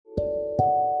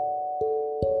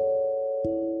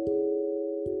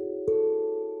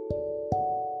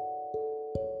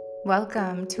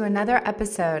Welcome to another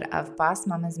episode of Boss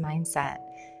Mama's Mindset.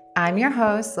 I'm your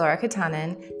host, Laura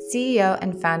Katanen, CEO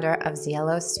and founder of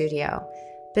Ziello Studio,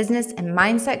 business and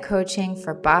mindset coaching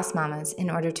for boss mamas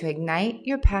in order to ignite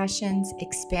your passions,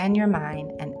 expand your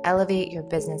mind, and elevate your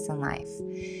business and life.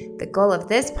 The goal of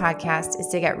this podcast is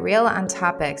to get real on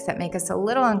topics that make us a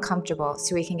little uncomfortable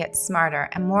so we can get smarter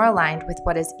and more aligned with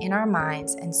what is in our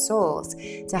minds and souls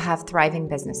to have thriving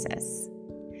businesses.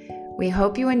 We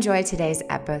hope you enjoy today's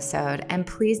episode, and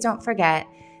please don't forget,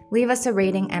 leave us a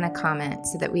rating and a comment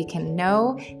so that we can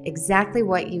know exactly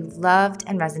what you loved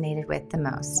and resonated with the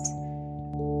most.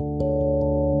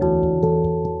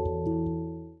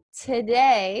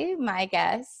 Today, my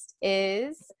guest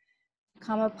is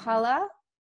Kamapala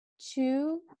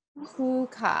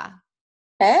Chukwuka.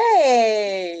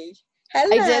 Hey,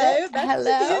 hello. I did it. That's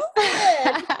Hello.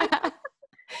 it.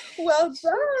 Well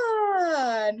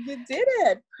done. You did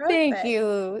it. Perfect. Thank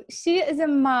you. She is a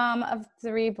mom of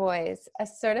 3 boys, a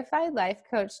certified life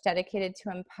coach dedicated to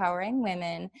empowering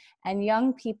women and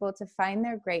young people to find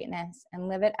their greatness and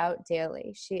live it out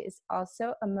daily. She is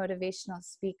also a motivational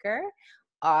speaker,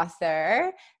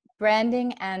 author,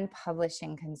 branding, and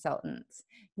publishing consultant.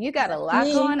 You got a lot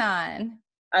going on.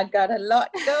 I got a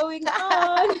lot going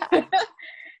on.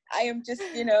 I am just,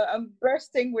 I'm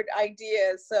bursting with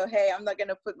ideas. So, hey, I'm not going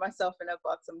to put myself in a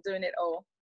box. I'm doing it all.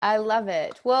 I love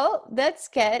it. Well, let's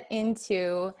get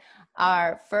into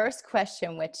our first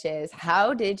question, which is,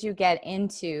 how did you get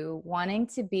into wanting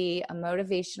to be a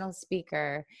motivational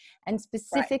speaker, and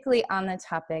specifically on the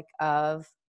topic of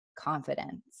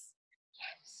confidence?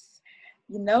 Yes.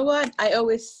 You know what? I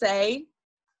always say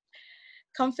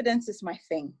confidence is my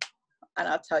thing. And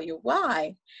I'll tell you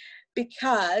why.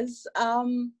 Because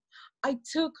I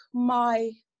took my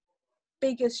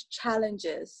biggest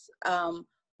challenges,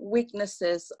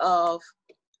 weaknesses of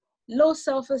low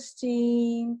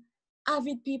self-esteem,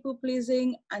 avid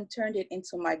people-pleasing, and turned it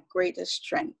into my greatest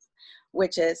strength,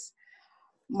 which is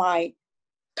my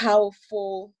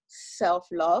powerful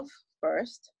self-love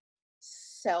first,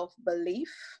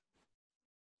 self-belief,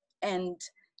 and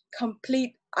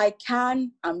complete,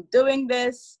 I'm doing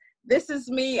this. This is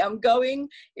me, I'm going,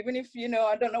 even if,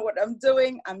 I don't know what I'm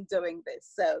doing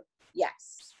this. So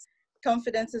yes,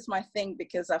 confidence is my thing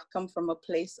because I've come from a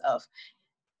place of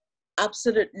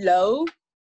absolute low,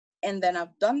 and then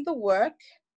I've done the work,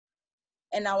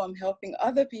 and now I'm helping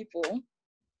other people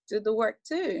do the work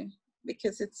too,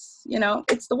 because it's,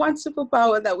 it's the one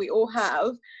superpower that we all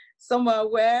have. Some are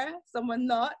aware, some are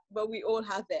not, but we all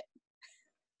have it.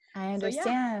 I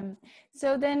understand.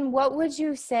 So then what would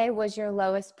you say was your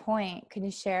lowest point? Can you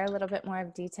share a little bit more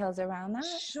of details around that?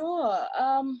 Sure.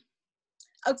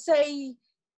 I'd say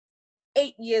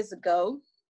 8 years ago,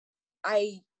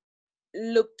 I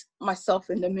looked myself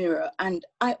in the mirror and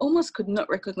I almost could not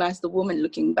recognize the woman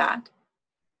looking back.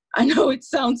 I know it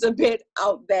sounds a bit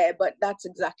out there, but that's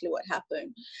exactly what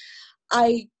happened.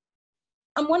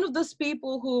 I'm one of those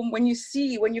people who, when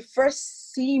you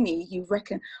first see me, you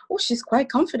reckon, oh, she's quite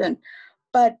confident.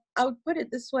 But I would put it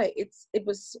this way. It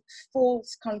was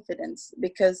false confidence,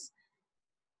 because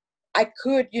I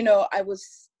could, I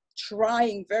was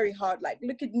trying very hard, like,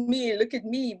 look at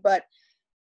me. But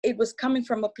it was coming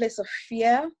from a place of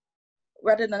fear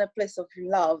rather than a place of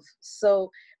love.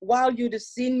 So while you'd have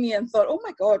seen me and thought, oh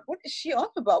my God, what is she on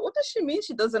about? What does she mean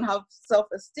she doesn't have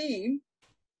self-esteem?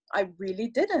 I really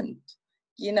didn't.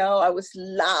 I was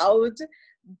loud,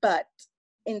 but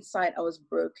inside I was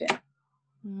broken,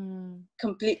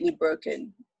 completely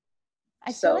broken.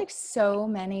 I feel like so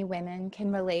many women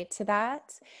can relate to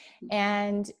that.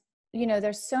 And,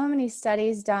 there's so many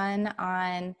studies done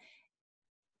on,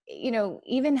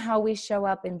 even how we show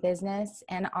up in business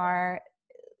and our,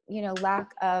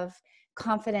 lack of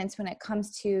confidence when it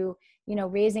comes to,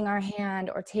 raising our hand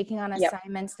or taking on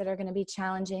assignments that are going to be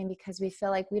challenging because we feel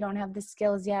like we don't have the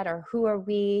skills yet, or who are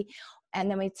we?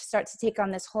 And then we start to take on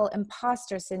this whole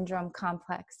imposter syndrome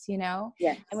complex, and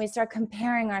we start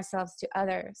comparing ourselves to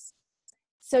others.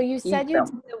 So you said you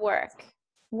did the work.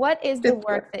 What is the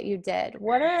work that you did?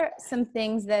 What are some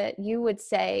things that you would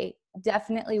say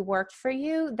definitely worked for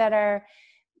you that are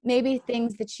maybe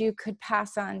things that you could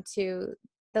pass on to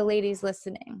the ladies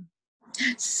listening?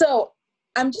 So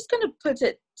I'm just going to put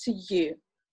it to you.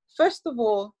 First of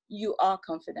all, you are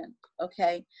confident,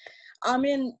 okay? I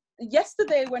mean,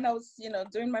 yesterday when I was,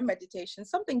 doing my meditation,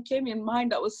 something came in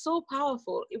mind that was so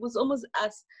powerful. It was almost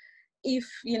as if,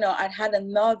 I'd had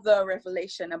another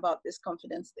revelation about this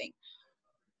confidence thing.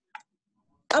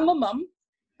 I'm a mom.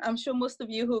 I'm sure most of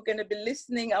you who are going to be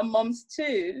listening are moms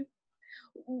too.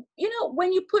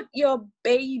 When you put your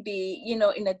baby,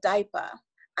 in a diaper,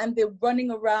 and they're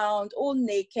running around all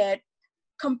naked,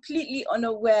 completely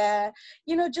unaware,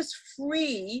 just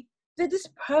free. They're this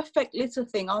perfect little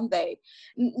thing, aren't they?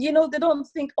 They don't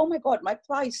think, oh my God, my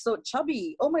thigh is so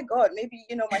chubby. Oh my God, maybe,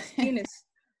 my skin is,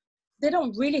 they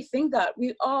don't really think that.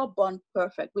 We are born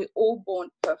perfect. We're all born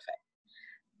perfect.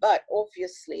 But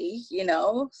obviously,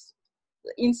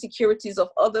 insecurities of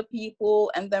other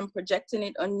people and then projecting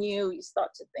it on you, you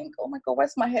start to think, oh my God,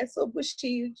 why's my hair so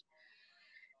bushy?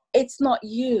 It's not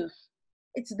you,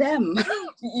 it's them.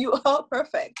 You are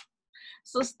perfect.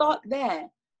 So start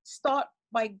there. Start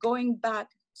by going back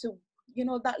to,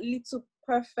 that little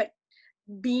perfect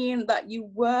being that you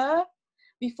were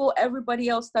before everybody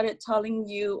else started telling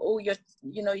you, oh, your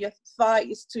thigh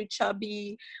is too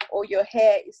chubby or your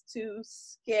hair is too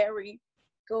scary.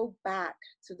 Go back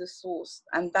to the source.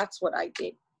 And that's what I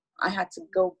did. I had to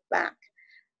go back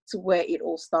to where it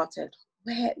all started.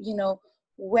 Where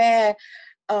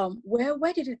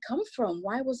did it come from?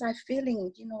 Why was I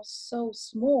feeling, so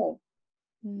small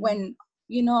when,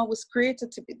 I was created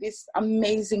to be this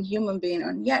amazing human being,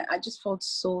 and yet I just felt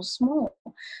so small.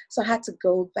 So I had to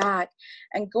go back,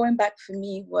 and going back for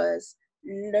me was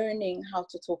learning how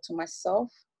to talk to myself,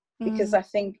 because I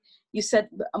think you said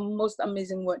the most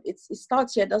amazing word. It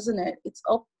starts here, doesn't it? It's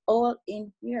all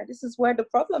in here. This is where the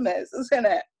problem is, isn't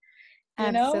it?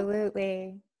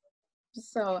 Absolutely.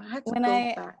 So I had to go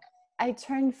back. I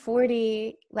turned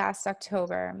 40 last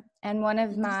October, and one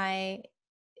of my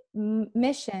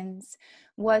missions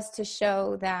was to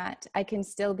show that I can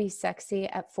still be sexy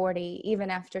at 40,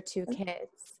 even after 2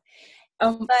 kids.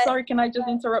 Sorry, can I just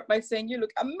interrupt by saying you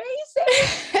look amazing?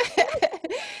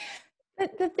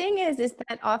 But the thing is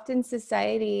that often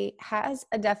society has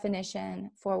a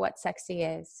definition for what sexy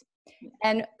is.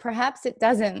 And perhaps it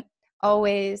doesn't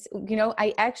always,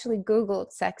 I actually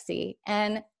Googled sexy,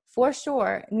 and for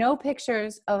sure, no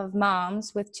pictures of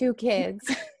moms with 2 kids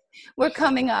were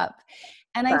coming up.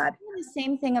 And I feel the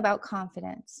same thing about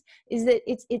confidence, is that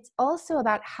it's also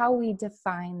about how we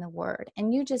define the word.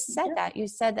 And you just said that. You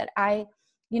said that I,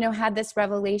 had this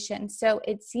revelation. So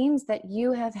it seems that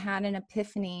you have had an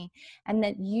epiphany and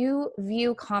that you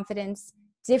view confidence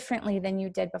differently than you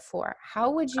did before. How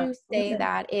would you say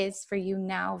that is for you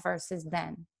now versus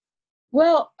then?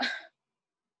 Well,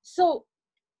 so,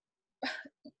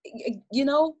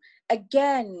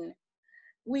 again,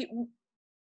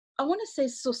 I want to say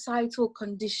societal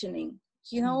conditioning,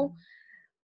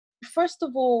 First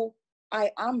of all,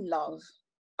 I am love.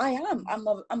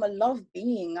 I'm a love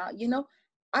being,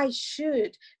 I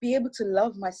should be able to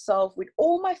love myself with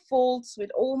all my faults,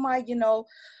 with all my,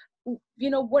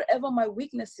 whatever my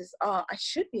weaknesses are. I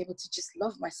should be able to just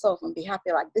love myself and be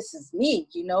happy, like, this is me,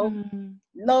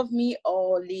 love me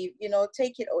or leave,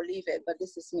 take it or leave it, but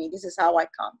this is me, this is how I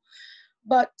come.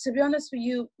 But to be honest with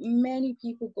you, many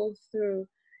people go through,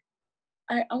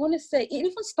 I want to say, it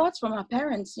even starts from our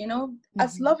parents,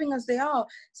 as loving as they are,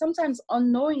 sometimes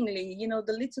unknowingly,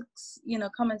 the little,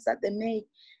 comments that they make,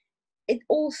 it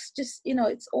all just,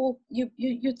 it's all,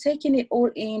 you're taking it all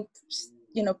in,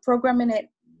 programming it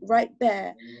right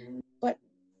there. But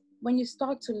when you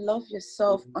start to love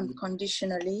yourself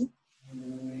unconditionally,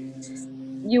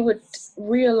 you would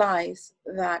realize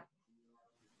that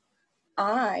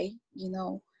I,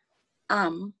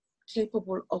 am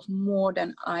capable of more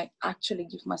than I actually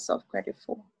give myself credit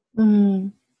for.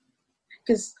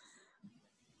 Because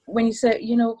when you say,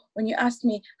 when you ask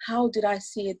me, how did I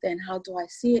see it then? How do I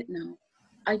see it now?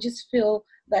 I just feel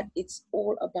that it's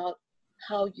all about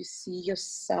how you see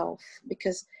yourself.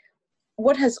 Because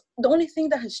the only thing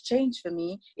that has changed for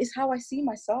me is how I see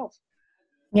myself.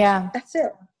 Yeah. That's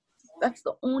it. That's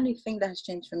the only thing that has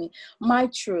changed for me. My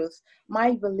truth,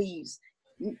 my beliefs,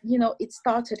 it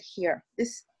started here.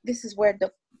 This is where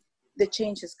the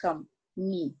change has come.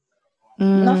 Me.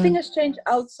 Nothing has changed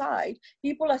outside.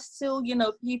 People are still,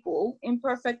 people,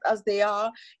 imperfect as they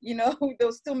are,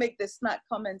 they'll still make the snap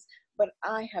comments. But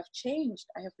I have changed.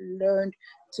 I have learned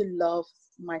to love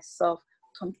myself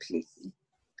completely.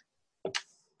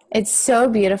 It's so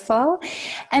beautiful.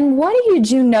 And what did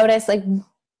you notice, like,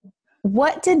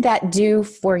 what did that do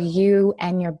for you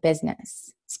and your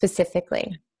business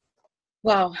specifically?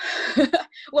 Wow.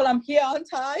 Well, I'm here, aren't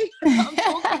I? I'm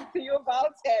talking to you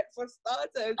about it, for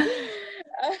starters.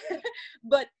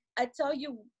 But I tell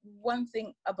you one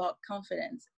thing about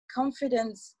confidence.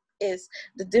 Confidence is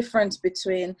the difference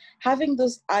between having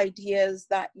those ideas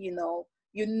that,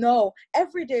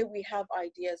 every day we have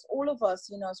ideas. All of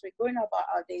us, as we're going about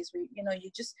our days,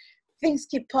 things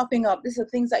keep popping up. These are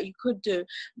things that you could do.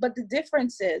 But the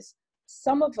difference is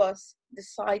some of us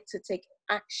decide to take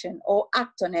action or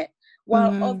act on it,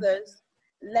 while others,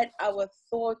 let our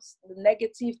thoughts, the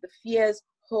negative, the fears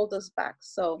hold us back.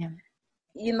 So,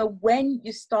 when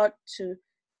you start to,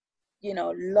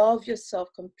 love yourself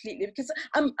completely, because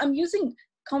I'm using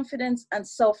confidence and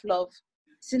self-love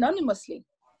synonymously.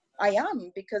 I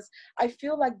am, because I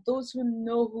feel like those who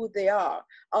know who they are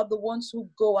the ones who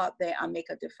go out there and make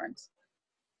a difference.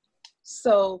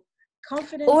 So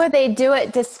confidence. Or they do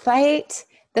it despite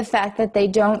the fact that they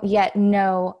don't yet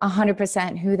know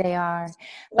 100% who they are,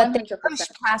 but 100%. they push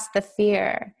past the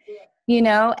fear,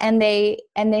 and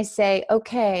they say,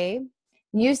 okay,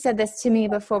 you said this to me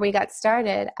before we got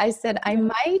started. I said, I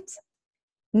might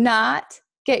not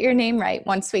get your name right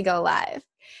once we go live.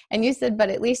 And you said, but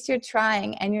at least you're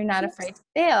trying and you're not afraid to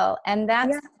fail. And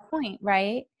that's the point,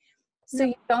 right? So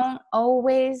you don't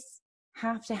always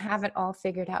have to have it all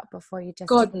figured out before you just...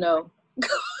 God, no.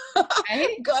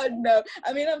 Right? God, no.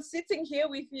 I mean, I'm sitting here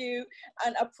with you,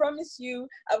 and I promise you,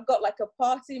 I've got like a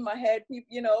party in my head.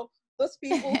 People, those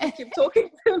people who keep talking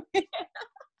to me.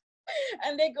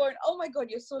 And they're going, oh my God,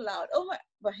 you're so loud.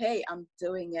 But hey, I'm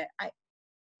doing it.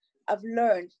 I've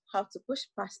learned how to push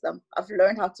past them. I've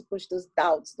learned how to push those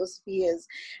doubts, those fears.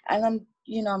 And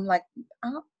I'm like,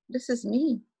 this is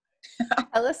me.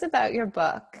 Tell us about your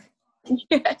book.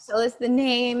 Yes. Tell us the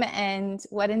name and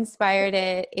what inspired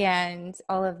it and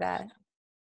all of that.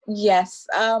 Yes.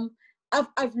 I've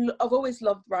always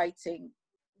loved writing,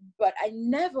 but I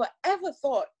never ever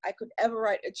thought I could ever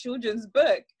write a children's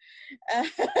book.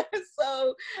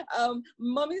 So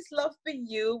Mommy's Love for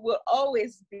You will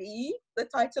always be the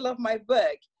title of my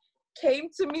book. Came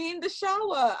to me in the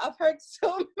shower. I've heard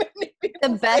so many people.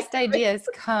 The best ideas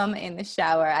come in the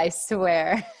shower, I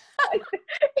swear.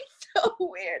 It's so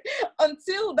weird.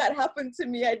 Until that happened to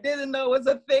me, I didn't know it was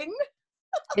a thing.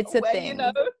 It's a thing.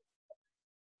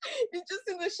 You're just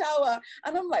in the shower,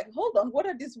 and I'm like, hold on, what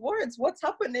are these words? What's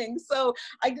happening? So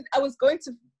I was going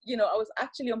to, I was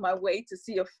actually on my way to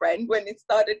see a friend when it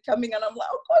started coming, and I'm like,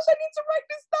 oh gosh, I need to write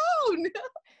this down.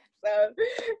 So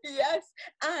yes,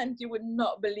 and you would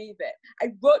not believe it.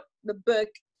 I wrote the book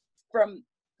from,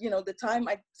 the time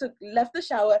I left the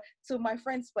shower to my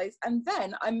friend's place, and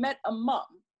then I met a mom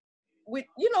with,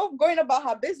 going about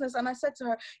her business, and I said to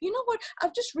her, you know what?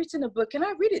 I've just written a book. Can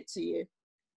I read it to you?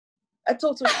 A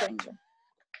total stranger.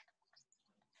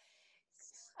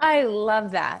 I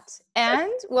love that.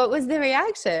 And what was the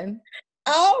reaction?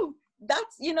 Oh,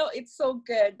 that's, it's so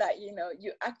good that,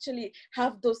 you actually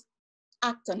have those,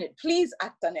 act on it. Please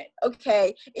act on it.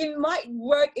 Okay. It might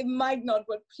work, it might not,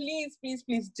 but please, please,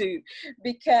 please do.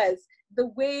 Because the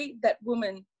way that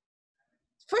woman,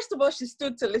 first of all, she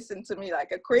stood to listen to me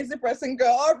like a crazy person.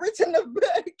 Girl, I've written a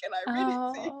book and I read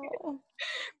it to you.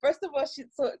 First of all,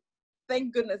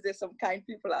 thank goodness there's some kind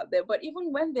people out there. But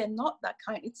even when they're not that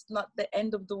kind, it's not the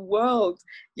end of the world.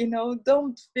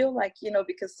 Don't feel like,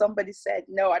 because somebody said,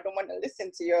 no, I don't want to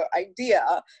listen to your idea.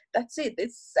 That's it.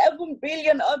 There's 7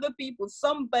 billion other people.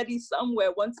 Somebody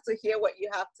somewhere wants to hear what you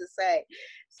have to say.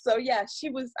 So yeah, she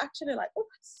was actually like, oh,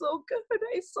 that's so good.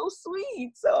 That is so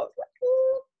sweet. So I was like,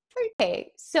 oh.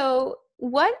 Okay. So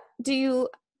what do you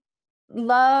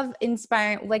love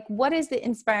inspiring, like what is the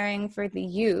inspiring for the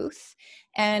youth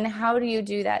and how do you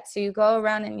do that? So you go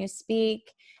around and you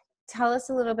speak. Tell us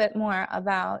a little bit more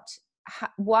about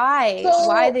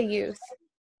why the youth?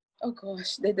 Oh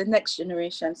gosh, they're the next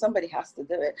generation. Somebody has to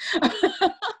do it.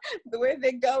 The way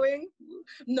they're going,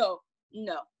 no.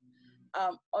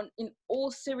 In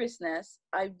all seriousness,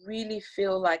 I really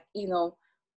feel like,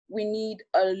 we need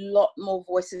a lot more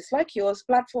voices like yours,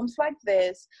 platforms like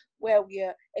this, where we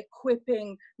are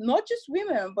equipping not just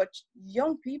women, but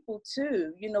young people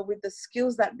too, with the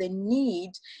skills that they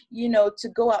need, to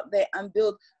go out there and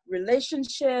build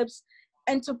relationships,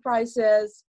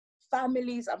 enterprises,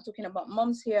 families. I'm talking about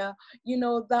moms here,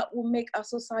 that will make our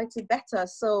society better.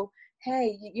 So,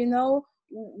 hey,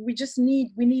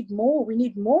 we need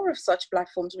more of such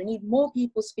platforms. We need more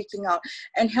people speaking out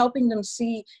and helping them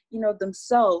see,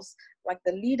 themselves like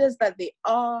the leaders that they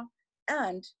are,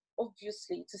 and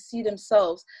obviously to see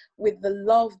themselves with the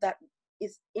love that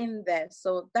is in there.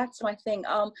 So that's my thing.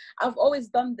 I've always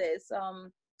done this.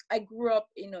 I grew up,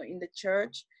 in the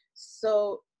church,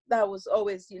 so that was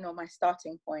always, my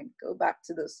starting point. Go back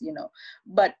to this,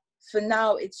 but for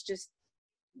now it's just,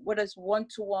 whether it's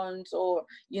one-to-ones or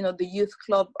the youth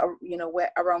club,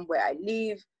 around where I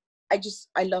live,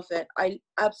 I love it. I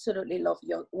absolutely love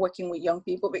working with young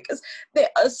people, because they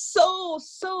are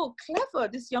so clever.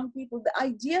 These young people, the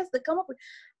ideas they come up with,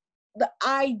 the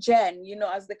iGen,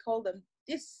 as they call them,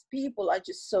 these people are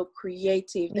just so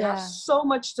creative. They have so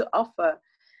much to offer.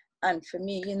 And for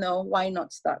me, why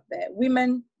not start there?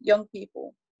 Women, young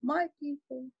people, my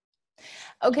people.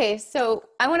 Okay, so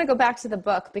I want to go back to the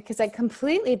book because I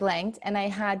completely blanked and I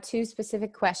had two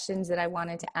specific questions that I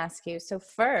wanted to ask you. So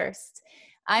first,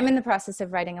 I'm in the process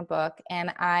of writing a book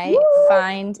and I Woo!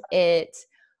 find it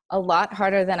a lot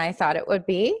harder than I thought it would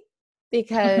be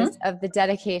because of the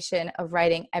dedication of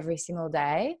writing every single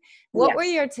day. What were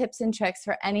Yes. your tips and tricks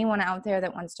for anyone out there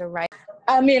that wants to write?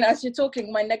 I mean, as you're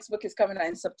talking, my next book is coming out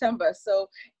in September. So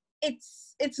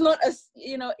it's not as,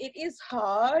 it is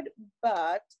hard,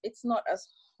 but it's not as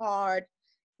hard,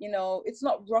 it's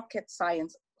not rocket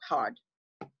science hard.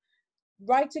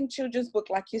 Writing children's book,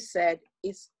 like you said,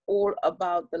 is all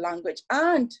about the language.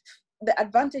 And the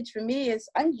advantage for me is,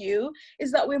 and you,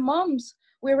 is that we're moms.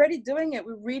 We're already doing it.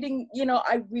 We're reading,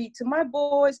 I read to my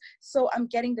boys. So I'm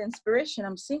getting the inspiration.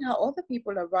 I'm seeing how other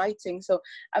people are writing. So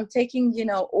I'm taking,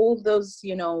 all those,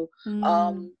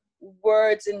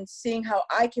 words and seeing how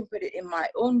I can put it in my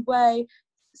own way.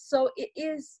 So it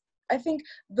is, I think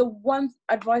the one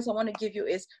advice I want to give you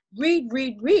is read,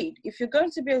 read, read. If you're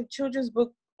going to be a children's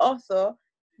book author,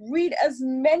 read as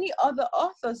many other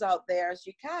authors out there as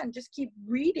you can. Just keep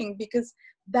reading, because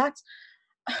that's,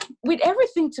 with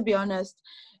everything, to be honest,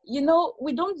 we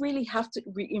don't really have to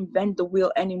reinvent the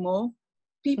wheel anymore.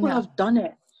 People have done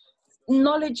it.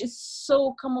 Knowledge is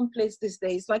so commonplace these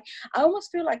days. Like, I almost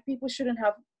feel like people shouldn't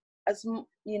have as,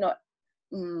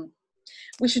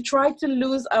 we should try to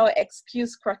lose our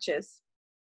excuse crutches.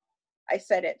 I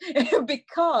said it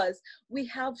because we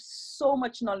have so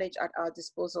much knowledge at our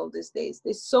disposal these days.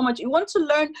 There's so much. You want to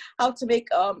learn how to make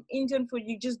Indian food,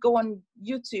 you just go on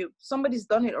YouTube. Somebody's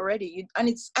done it already, and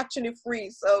it's actually free.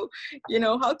 So,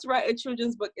 how to write a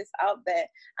children's book is out there.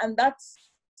 And that's,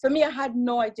 for me, I had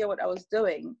no idea what I was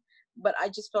doing, but I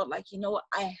just felt like,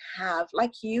 I have,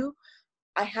 like you,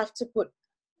 I have to put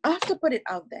it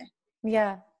out there.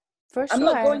 Yeah, for sure. I'm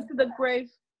not going to the grave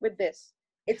with this.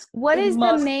 What is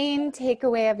the main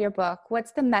takeaway of your book?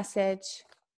 What's the message?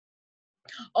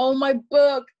 Oh, my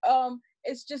book.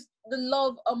 It's just the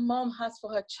love a mom has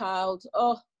for her child.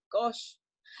 Oh gosh.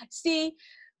 See,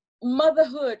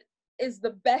 motherhood is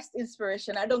the best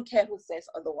inspiration. I don't care who says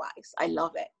otherwise. I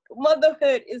love it.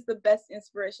 Motherhood is the best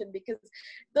inspiration, because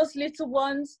those little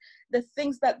ones, the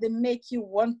things that they make you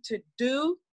want to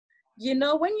do,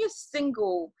 when you're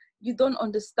single, you don't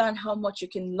understand how much you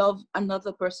can love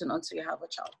another person until you have a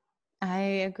child.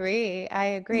 I agree.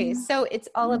 So it's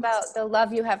all about the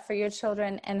love you have for your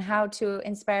children and how to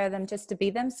inspire them just to be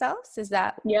themselves. Is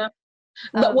that? Yeah.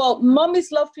 Well,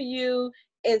 mommy's love for you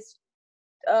is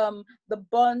the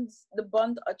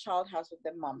bond a child has with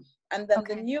their mom. And then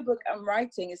the new book I'm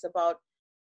writing is about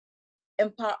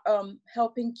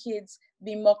helping kids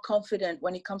be more confident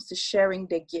when it comes to sharing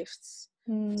their gifts.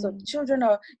 So children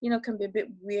are, can be a bit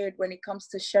weird when it comes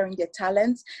to sharing their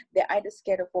talents. They're either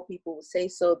scared of what people will say.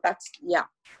 So that's,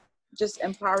 just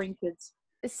empowering kids.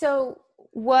 So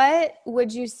what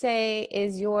would you say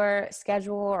is your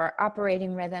schedule or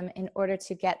operating rhythm in order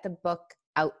to get the book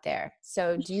out there?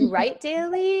 So do you write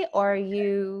daily, or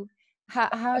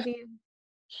how do you?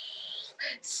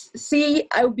 See,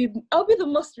 I'll be the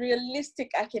most realistic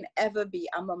I can ever be.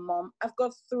 I'm a mom. I've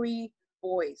got 3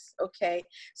 boys. Okay.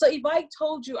 So if I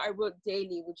told you I wrote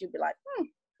daily, would you be like,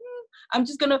 I'm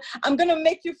gonna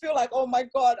make you feel like, oh my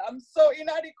God, I'm so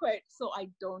inadequate. So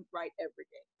I don't write every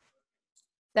day.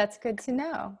 That's good to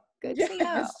know. Good to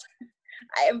know.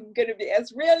 I am going to be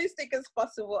as realistic as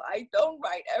possible. I don't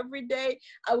write every day.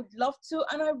 I would love to.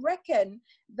 And I reckon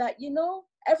that,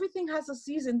 everything has a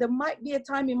season. There might be a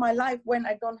time in my life when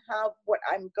I don't have what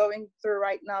I'm going through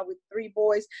right now with 3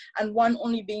 boys and one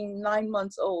only being 9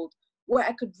 months old, where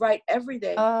I could write every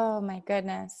day. Oh my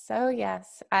goodness. So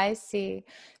yes, I see.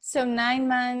 So 9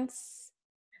 months.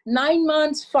 9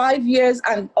 months, 5 years,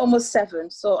 and almost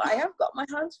 7. So I have got my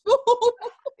hands full.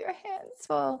 Your hands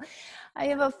full. I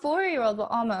have a 4-year-old, well,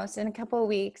 almost in a couple of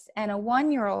weeks, and a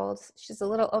 1-year-old. She's a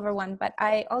little over 1, but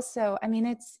it's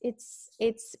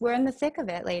we're in the thick of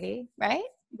it, lady, right?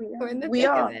 We're in the thick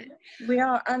of it. We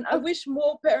are. And I wish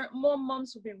more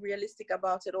moms would be realistic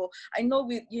about it all. I know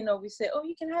we say, oh,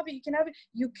 you can have it.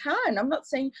 You can. I'm not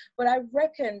saying, but I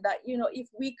reckon that, if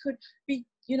we could be,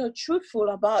 truthful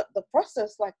about the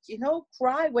process, like,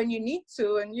 cry when you need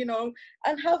to, and,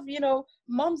 and have,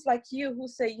 moms like you who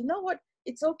say, you know what,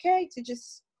 it's okay to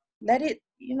just let it,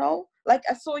 like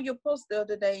I saw your post the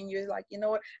other day and you're like, you know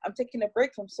what, I'm taking a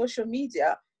break from social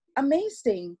media.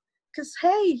 Amazing. Because,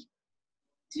 hey,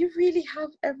 do you really have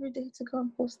every day to go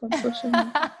and post on social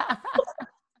media?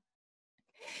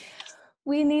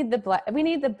 We need the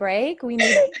break. We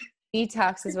need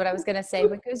detox is what I was going to say,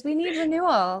 because we need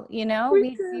renewal, we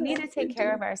need to take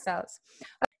care of ourselves.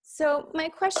 So my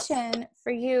question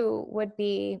for you would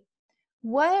be,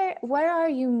 where are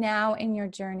you now in your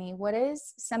journey? What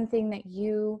is something that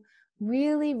you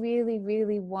really, really,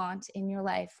 really want in your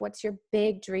life? What's your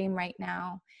big dream right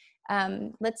now?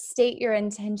 Let's state your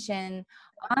intention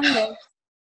on this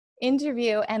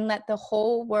interview and let the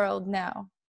whole world know.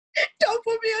 Don't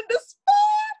put me on the spot.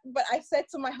 But I said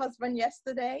to my husband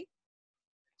yesterday,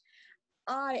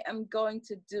 I am going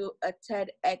to do a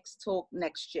TEDx talk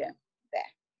next year.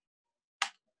 There.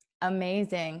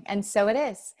 Amazing. And so it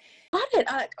is.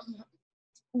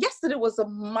 Yesterday was a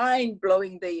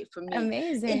mind-blowing day for me.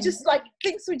 Amazing. It just like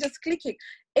things were just clicking.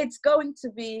 It's going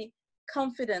to be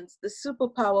confidence, the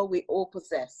superpower we all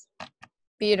possess.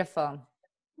 Beautiful.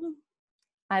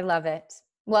 I love it.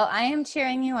 Well, I am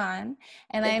cheering you on,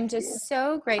 and I am just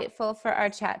so grateful for our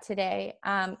chat today.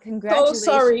 Congratulations.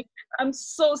 So sorry. I'm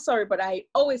so sorry, but I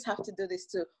always have to do this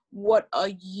too. What are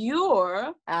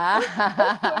your? I'm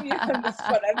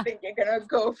thinking you're gonna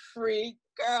go free,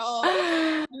 girl.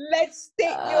 Let's take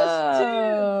yours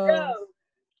too. Go.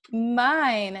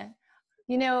 Mine.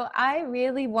 You know, I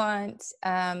really want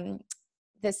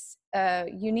this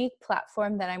unique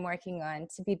platform that I'm working on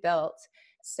to be built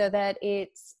so that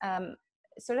it's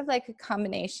sort of like a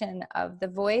combination of The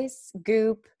Voice,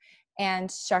 Goop,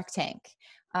 and Shark Tank.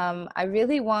 I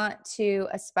really want to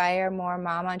aspire more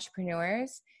mom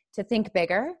entrepreneurs to think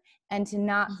bigger and to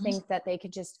not think that they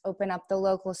could just open up the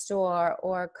local store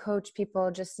or coach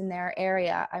people just in their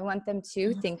area. I want them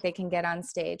to think they can get on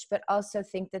stage, but also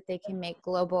think that they can make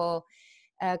global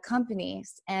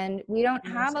companies. And we don't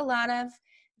have a lot of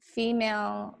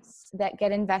females that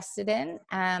get invested in,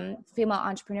 female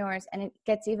entrepreneurs, and it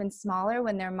gets even smaller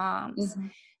when they're moms.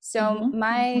 So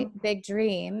my big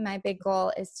dream, my big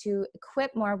goal is to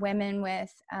equip more women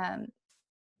with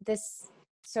this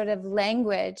sort of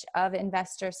language of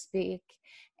investor speak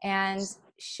and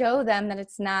show them that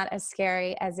it's not as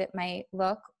scary as it might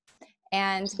look,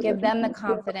 and give them the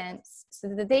confidence so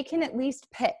that they can at least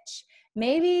pitch.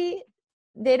 Maybe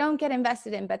they don't get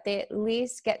invested in, but they at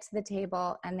least get to the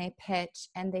table and they pitch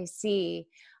and they see,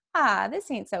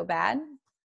 this ain't so bad.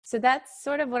 So that's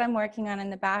sort of what I'm working on in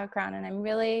the background, and I'm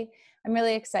really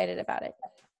excited about it.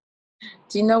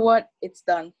 Do you know what? It's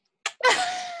done.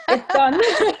 It's done.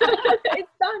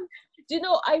 It's done. Do you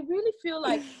know, I really feel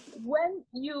like when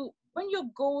your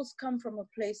goals come from a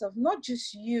place of not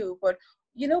just you, but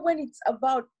you know, when it's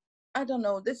about, I don't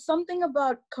know, there's something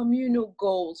about communal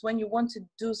goals when you want to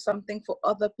do something for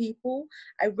other people.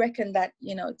 I reckon that,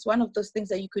 you know, it's one of those things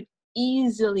that you could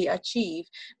easily achieve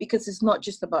because it's not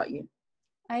just about you.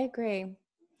 I agree.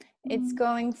 It's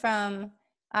going from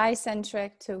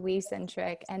I-centric to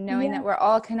we-centric, and knowing that we're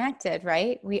all connected,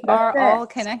 right? We are all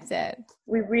connected.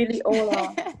 We really all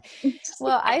are.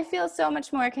 Well, I feel so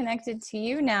much more connected to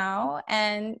you now.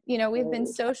 And, you know, we've been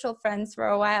social friends for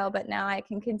a while, but now I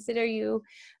can consider you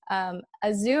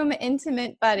a Zoom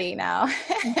intimate buddy now.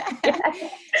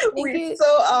 We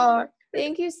so are.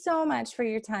 Thank you so much for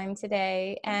your time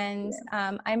today. And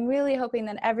I'm really hoping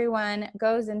that everyone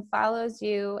goes and follows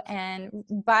you and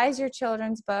buys your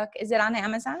children's book. Is it on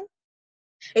Amazon?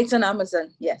 It's on Amazon,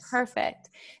 yes. Perfect.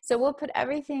 So we'll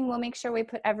make sure we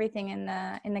put everything in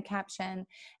the caption.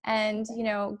 And, you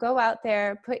know, go out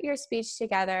there, put your speech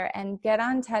together and get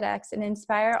on TEDx and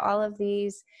inspire all of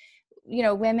these, you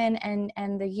know, women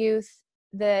and the youth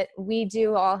that we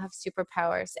do all have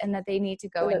superpowers and that they need to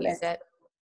go and use it.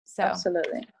 So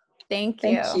absolutely. Thank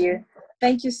you.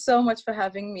 Thank you so much for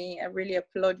having me. I really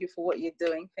applaud you for what you're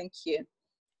doing. Thank you.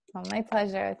 Oh, my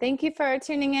pleasure. Thank you for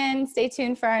tuning in. Stay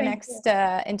tuned for our next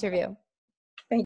interview.